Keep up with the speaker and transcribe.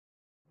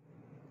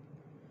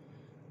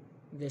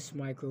This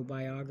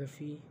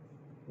microbiography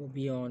will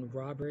be on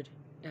Robert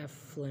F.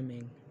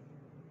 Flemming,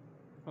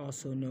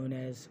 also known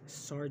as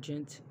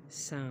Sergeant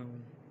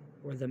Sound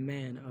or the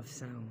Man of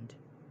Sound.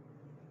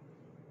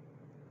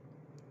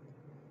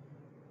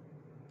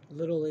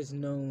 Little is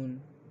known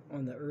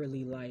on the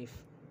early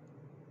life,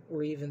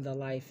 or even the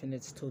life in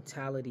its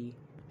totality,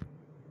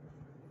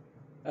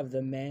 of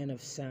the Man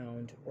of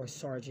Sound or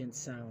Sergeant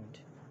Sound,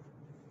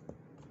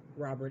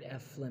 Robert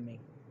F. Flemming.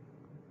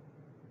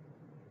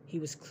 He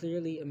was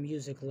clearly a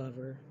music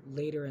lover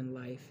later in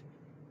life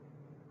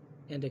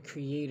and a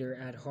creator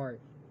at heart.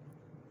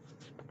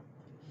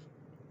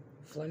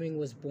 Flemming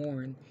was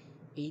born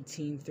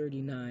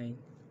 1839,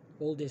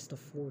 oldest of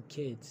 4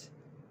 kids.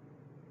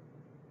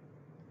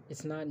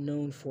 It's not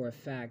known for a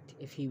fact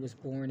if he was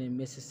born in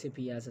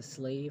Mississippi as a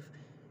slave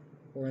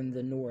or in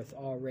the North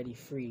already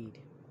freed,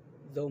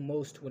 though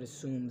most would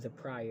assume the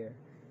prior.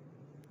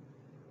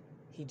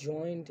 He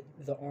joined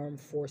the armed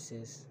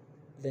forces,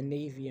 the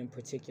Navy in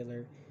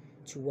particular,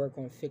 to work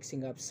on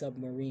fixing up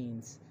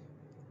submarines,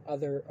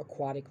 other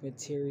aquatic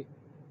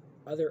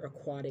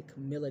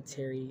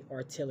military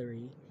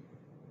artillery,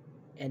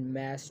 and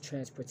mass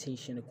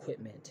transportation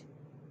equipment.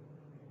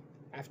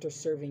 After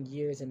serving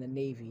years in the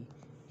Navy,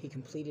 he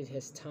completed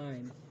his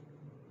time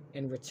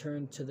and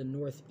returned to the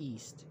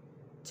Northeast,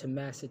 to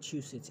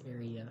Massachusetts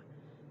area,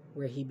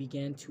 where he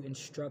began to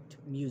instruct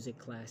music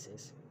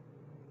classes.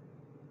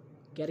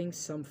 Getting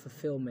some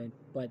fulfillment,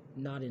 but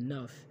not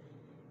enough,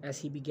 as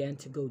he began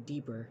to go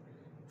deeper,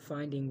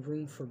 finding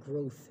room for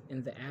growth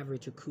in the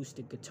average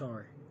acoustic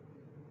guitar.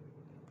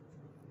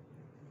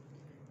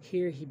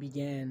 Here he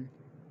began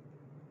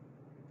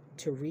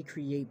to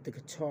recreate the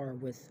guitar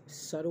with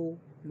subtle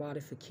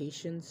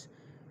modifications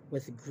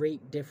with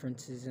great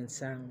differences in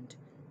sound,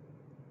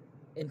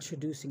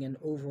 introducing an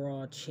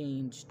overall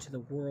change to the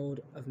world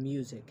of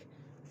music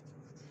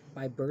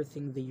by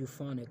birthing the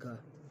euphonica.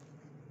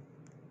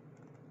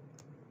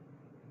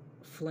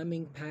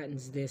 Flemming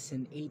patents this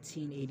in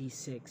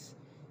 1886.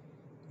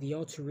 The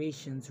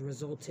alterations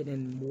resulted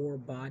in more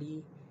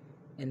body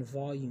and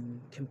volume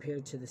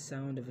compared to the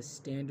sound of a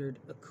standard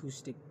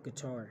acoustic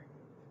guitar.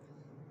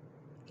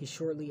 He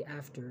shortly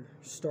after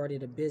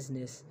started a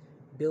business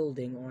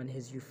building on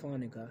his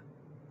euphonica.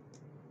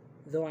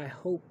 Though I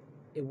hope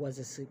it was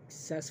a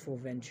successful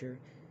venture,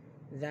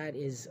 that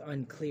is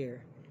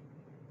unclear,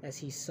 as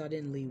he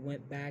suddenly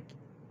went back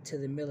to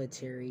the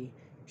military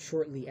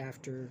shortly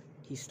after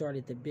he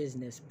started the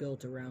business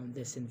built around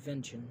this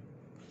invention.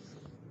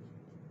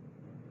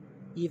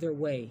 Either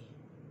way,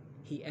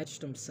 he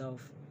etched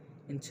himself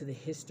into the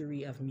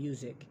history of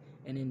music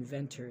and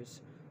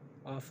inventors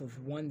off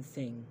of one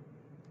thing,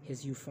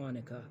 his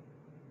euphonica.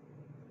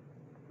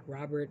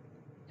 Robert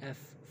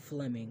F.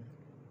 Flemming,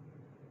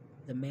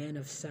 the Man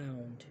of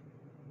Sound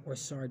or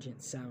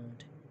Sergeant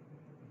Sound.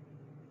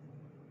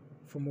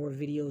 For more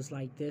videos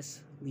like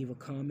this, leave a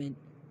comment,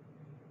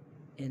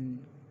 and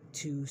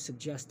to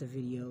suggest a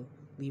video,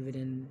 leave it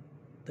in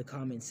the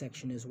comment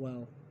section as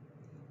well.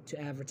 To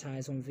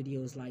advertise on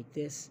videos like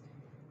this,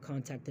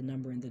 contact the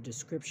number in the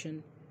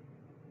description.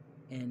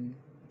 And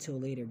till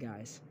later,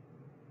 guys.